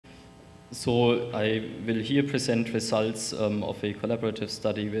So I will here present results of a collaborative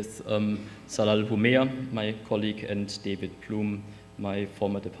study with Salal Humeya, my colleague, and David Bloom, my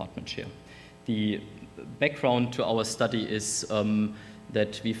former department chair. The background to our study is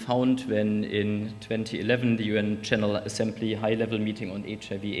that we found when in 2011 the UN General Assembly high-level meeting on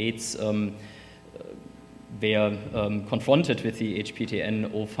HIV/AIDS were confronted with the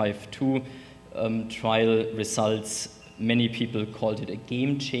HPTN 052 trial results. Many people called it a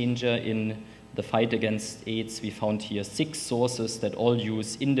game changer in the fight against AIDS. We found here 6 sources that all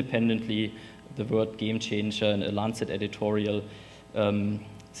use independently the word game changer in a Lancet editorial,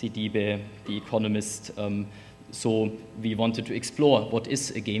 Sidibe, The Economist. So we wanted to explore what is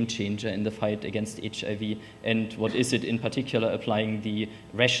a game changer in the fight against HIV and what is it in particular applying the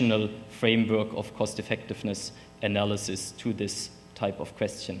rational framework of cost-effectiveness analysis to this type of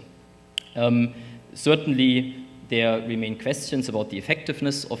question. Certainly there remain questions about the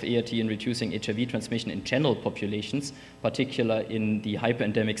effectiveness of ART in reducing HIV transmission in general populations, particularly in the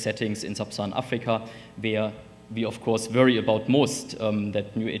hyperendemic settings in sub-Saharan Africa, where we of course worry about most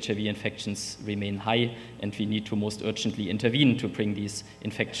that new HIV infections remain high, and we need to most urgently intervene to bring these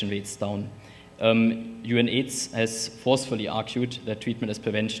infection rates down. UNAIDS has forcefully argued that treatment as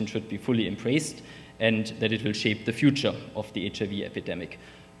prevention should be fully embraced and that it will shape the future of the HIV epidemic.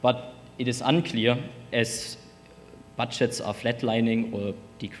 But it is unclear, as budgets are flatlining or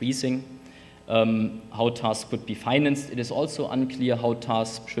decreasing, how TasP could be financed. It is also unclear how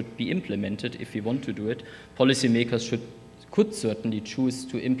TasP should be implemented if we want to do it. Policymakers could certainly choose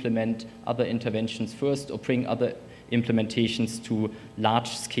to implement other interventions first or bring other implementations to large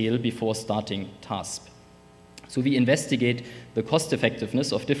scale before starting TasP. So we investigate the cost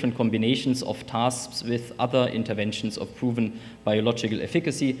effectiveness of different combinations of TasPs with other interventions of proven biological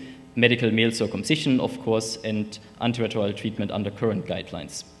efficacy, medical male circumcision, of course, and antiretroviral treatment under current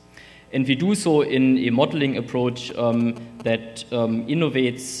guidelines. And we do so in a modeling approach that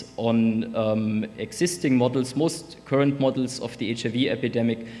innovates on existing models. Most current models of the HIV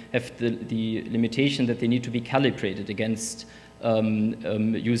epidemic have the limitation that they need to be calibrated against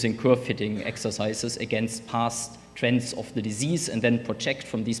using curve-fitting exercises against past trends of the disease and then project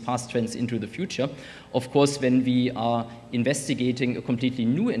from these past trends into the future. Of course, when we are investigating a completely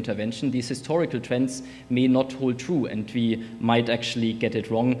new intervention, these historical trends may not hold true, and we might actually get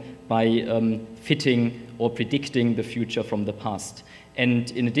it wrong by fitting or predicting the future from the past. And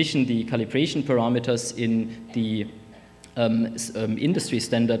in addition, the calibration parameters in the industry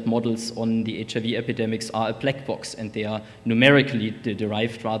standard models on the HIV epidemics are a black box, and they are numerically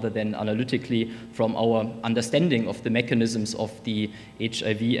derived rather than analytically from our understanding of the mechanisms of the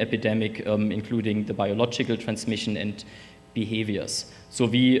HIV epidemic, including the biological transmission and behaviors. So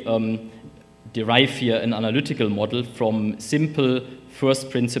we derive here an analytical model from simple first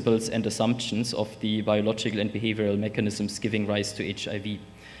principles and assumptions of the biological and behavioral mechanisms giving rise to HIV.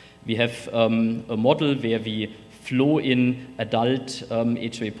 We have a model where we flow in adult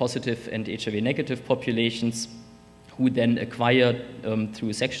HIV positive and HIV negative populations who then acquire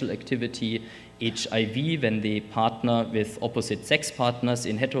through sexual activity HIV when they partner with opposite sex partners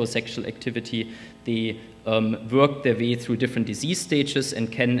in heterosexual activity. They work their way through different disease stages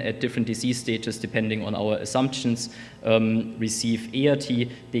and can at different disease stages, depending on our assumptions, receive ART.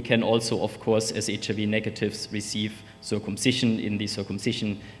 They can also, of course, as HIV negatives, receive circumcision in the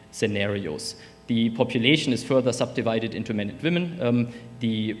circumcision scenarios. The population is further subdivided into men and women.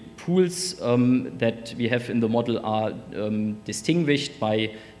 The pools that we have in the model are distinguished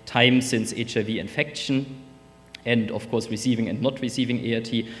by time since HIV infection and, of course, receiving and not receiving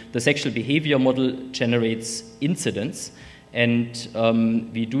ART. The sexual behavior model generates incidence, and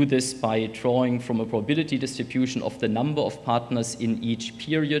we do this by drawing from a probability distribution of the number of partners in each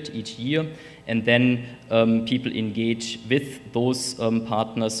period, each year, and then people engage with those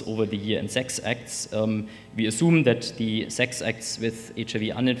partners over the year in sex acts. We assume that the sex acts with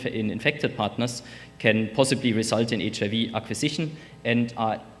HIV infected partners can possibly result in HIV acquisition, and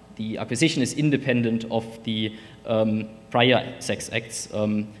the acquisition is independent of the prior sex acts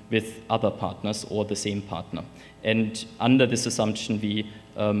with other partners or the same partner. And under this assumption, we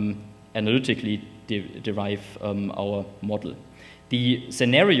analytically derive our model. The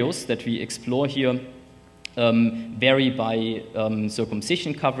scenarios that we explore here vary by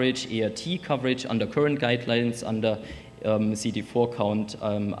circumcision coverage, ART coverage under current guidelines, under CD4 count,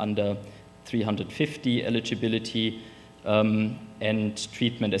 under 350 eligibility, and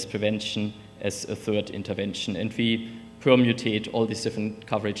treatment as prevention as a third intervention. And we permutate all these different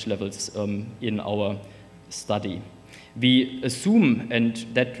coverage levels in our study. We assume, and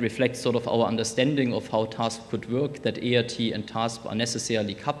that reflects sort of our understanding of how TasP could work, that ART and TasP are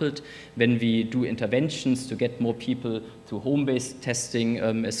necessarily coupled. When we do interventions to get more people to home-based testing,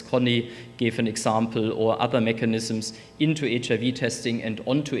 as Connie gave an example, or other mechanisms into HIV testing and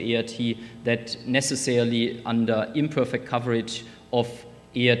onto ART, that necessarily under imperfect coverage of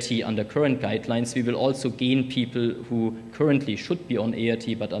ART under current guidelines, we will also gain people who currently should be on ART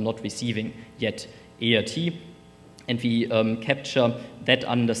but are not receiving yet ART. And we capture that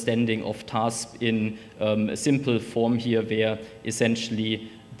understanding of TasP in a simple form here, where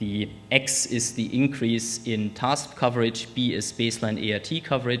essentially the X is the increase in TasP coverage, B is baseline ART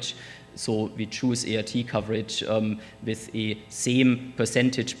coverage. So we choose ART coverage with a same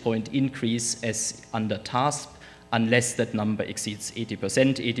percentage point increase as under TasP, unless that number exceeds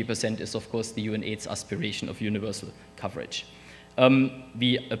 80%. 80% is, of course, the UNAIDS aspiration of universal coverage.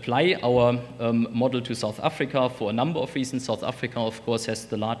 We apply our model to South Africa for a number of reasons. South Africa, of course, has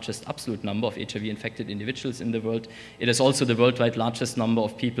the largest absolute number of HIV-infected individuals in the world. It is also the worldwide largest number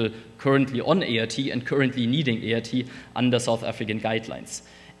of people currently on ART and currently needing ART under South African guidelines.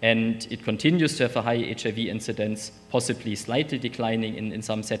 And it continues to have a high HIV incidence, possibly slightly declining in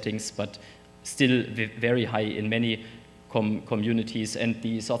some settings, but still very high in many communities. And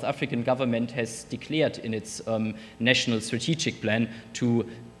the South African government has declared in its national strategic plan to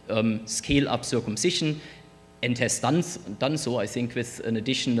scale up circumcision, and has done so, I think, with an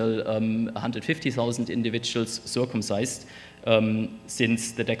additional 150,000 individuals circumcised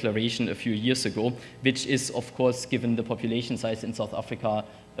since the declaration a few years ago, which is, of course, given the population size in South Africa,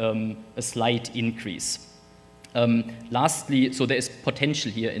 a slight increase. Lastly, so there is potential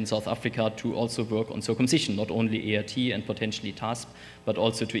here in South Africa to also work on circumcision, not only ART and potentially TasP, but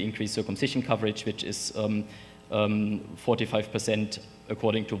also to increase circumcision coverage, which is 45%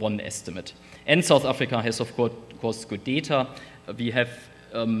 according to one estimate. And South Africa has, of course, good data. We have,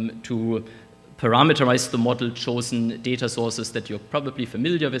 to parameterize the model, chosen data sources that you're probably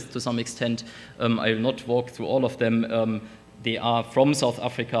familiar with to some extent. I will not walk through all of them. They are from South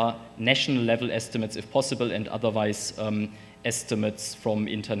Africa, national level estimates if possible, and otherwise estimates from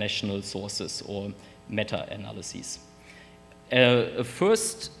international sources or meta-analyses. A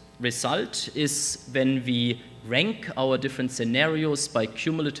first result is when we rank our different scenarios by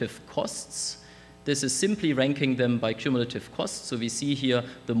cumulative costs. This is simply ranking them by cumulative costs. So we see here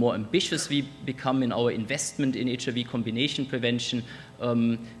the more ambitious we become in our investment in HIV combination prevention,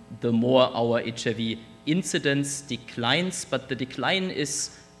 the more our HIV incidence declines, but the decline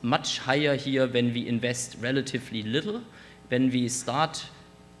is much higher here when we invest relatively little. When we start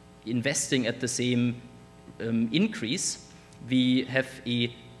investing at the same increase, we have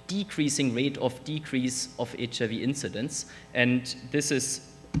a decreasing rate of decrease of HIV incidence, and this is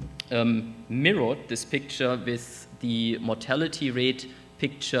mirrored, this picture, with the mortality rate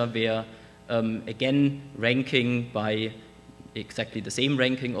picture, where again ranking by exactly the same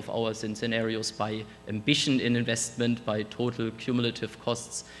ranking of ours in scenarios by ambition in investment, by total cumulative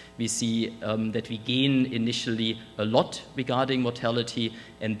costs, we see that we gain initially a lot regarding mortality,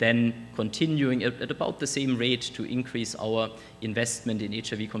 and then continuing at about the same rate to increase our investment in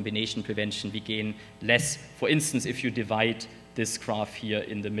HIV combination prevention, we gain less. For instance, if you divide this graph here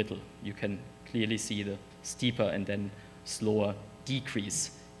in the middle, you can clearly see the steeper and then slower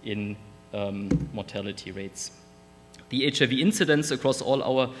decrease in mortality rates. The HIV incidence across all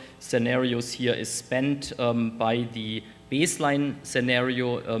our scenarios here is spent by the baseline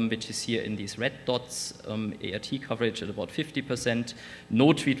scenario, which is here in these red dots, ART coverage at about 50%,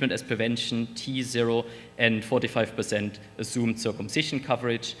 no treatment as prevention, T0, and 45% assumed circumcision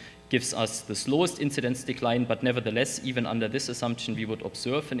coverage, gives us the slowest incidence decline, but nevertheless, even under this assumption, we would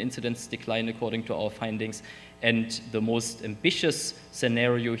observe an incidence decline according to our findings. And the most ambitious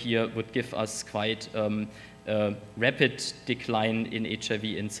scenario here would give us quite rapid decline in HIV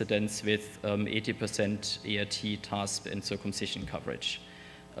incidence with 80% ART, TasP, and circumcision coverage.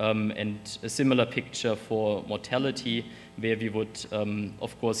 And a similar picture for mortality, where we would,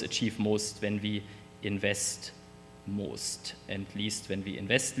 of course, achieve most when we invest most, and least when we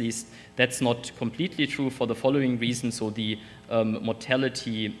invest least. That's not completely true for the following reason. So the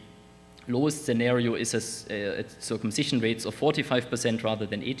mortality lowest scenario is at circumcision rates of 45% rather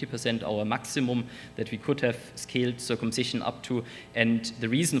than 80%, our maximum that we could have scaled circumcision up to. And the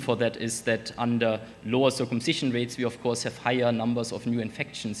reason for that is that under lower circumcision rates, we of course have higher numbers of new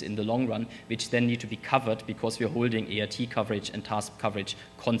infections in the long run, which then need to be covered because we're holding ART coverage and TasP coverage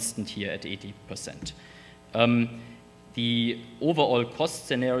constant here at 80%. The overall cost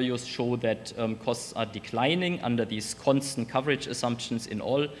scenarios show that costs are declining under these constant coverage assumptions in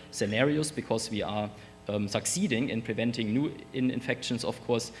all scenarios, because we are succeeding in preventing new infections, of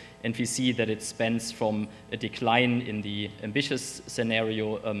course, and we see that it spans from a decline in the ambitious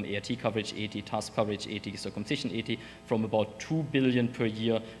scenario, ART coverage 80, TasP coverage 80, circumcision 80, from about 2 billion per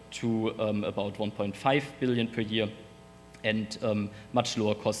year to about 1.5 billion per year, and much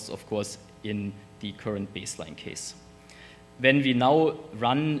lower costs, of course, in the current baseline case. When we now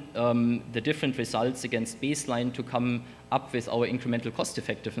run the different results against baseline to come up with our incremental cost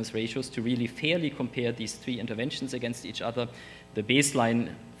effectiveness ratios to really fairly compare these three interventions against each other, the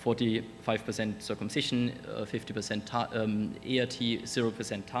baseline 45% circumcision, 50% ART,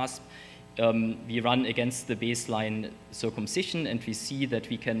 0% TasP, we run against the baseline circumcision, and we see that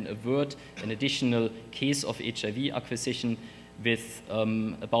we can avert an additional case of HIV acquisition with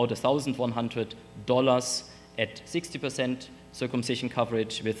about $1,100 at 60% circumcision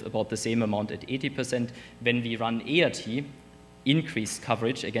coverage, with about the same amount at 80%. When we run ART, increased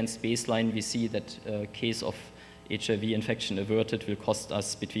coverage against baseline, we see that a case of HIV infection averted will cost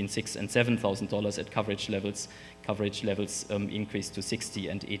us between $6,000 and $7,000 at coverage levels. Coverage levels increase to 60%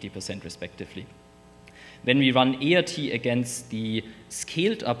 and 80% respectively. When we run ART against the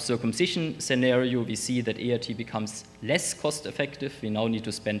scaled-up circumcision scenario, we see that ART becomes less cost-effective. We now need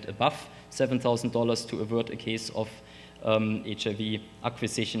to spend above $7,000 to avert a case of HIV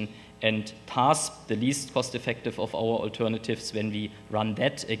acquisition. And TasP, the least cost-effective of our alternatives, when we run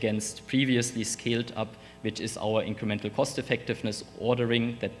that against previously scaled-up, which is our incremental cost-effectiveness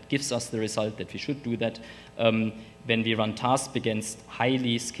ordering that gives us the result that we should do that. When we run TasP against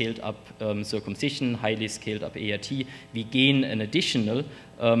highly scaled-up circumcision, highly scaled-up ART, we gain an additional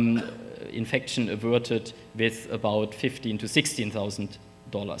infection averted with about $15,000 to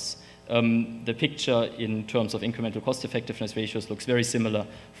 $16,000. The picture in terms of incremental cost-effectiveness ratios looks very similar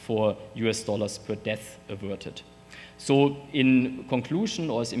for US dollars per death averted. So in conclusion,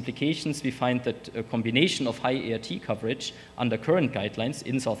 or as implications, we find that a combination of high ART coverage under current guidelines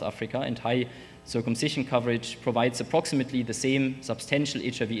in South Africa and high circumcision coverage provides approximately the same substantial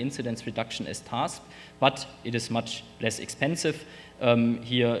HIV incidence reduction as TasP, but it is much less expensive.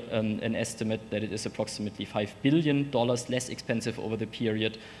 Here, an estimate that it is approximately $5 billion less expensive over the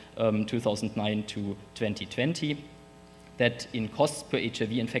period 2009 to 2020. That in costs per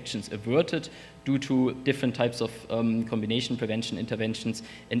HIV infections averted due to different types of combination prevention interventions,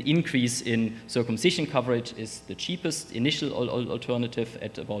 an increase in circumcision coverage is the cheapest initial alternative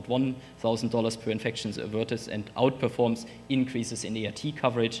at about $1,000 per infections averted, and outperforms increases in ART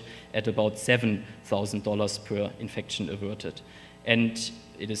coverage at about $7,000 per infection averted. And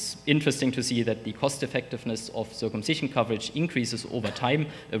it is interesting to see that the cost effectiveness of circumcision coverage increases over time,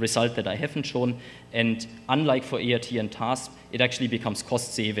 a result that I haven't shown. And unlike for ART and TasP, it actually becomes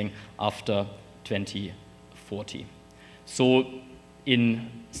cost saving after 2040. So in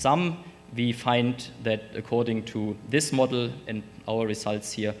sum, we find that according to this model and our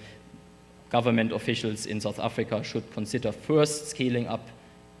results here, government officials in South Africa should consider first scaling up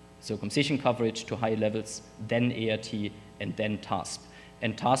circumcision coverage to high levels, then ART, and then TasP.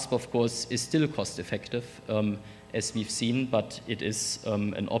 And TasP, of course, is still cost-effective, as we've seen, but it is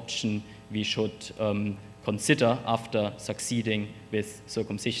an option we should consider after succeeding with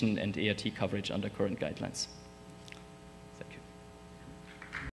circumcision and ART coverage under current guidelines.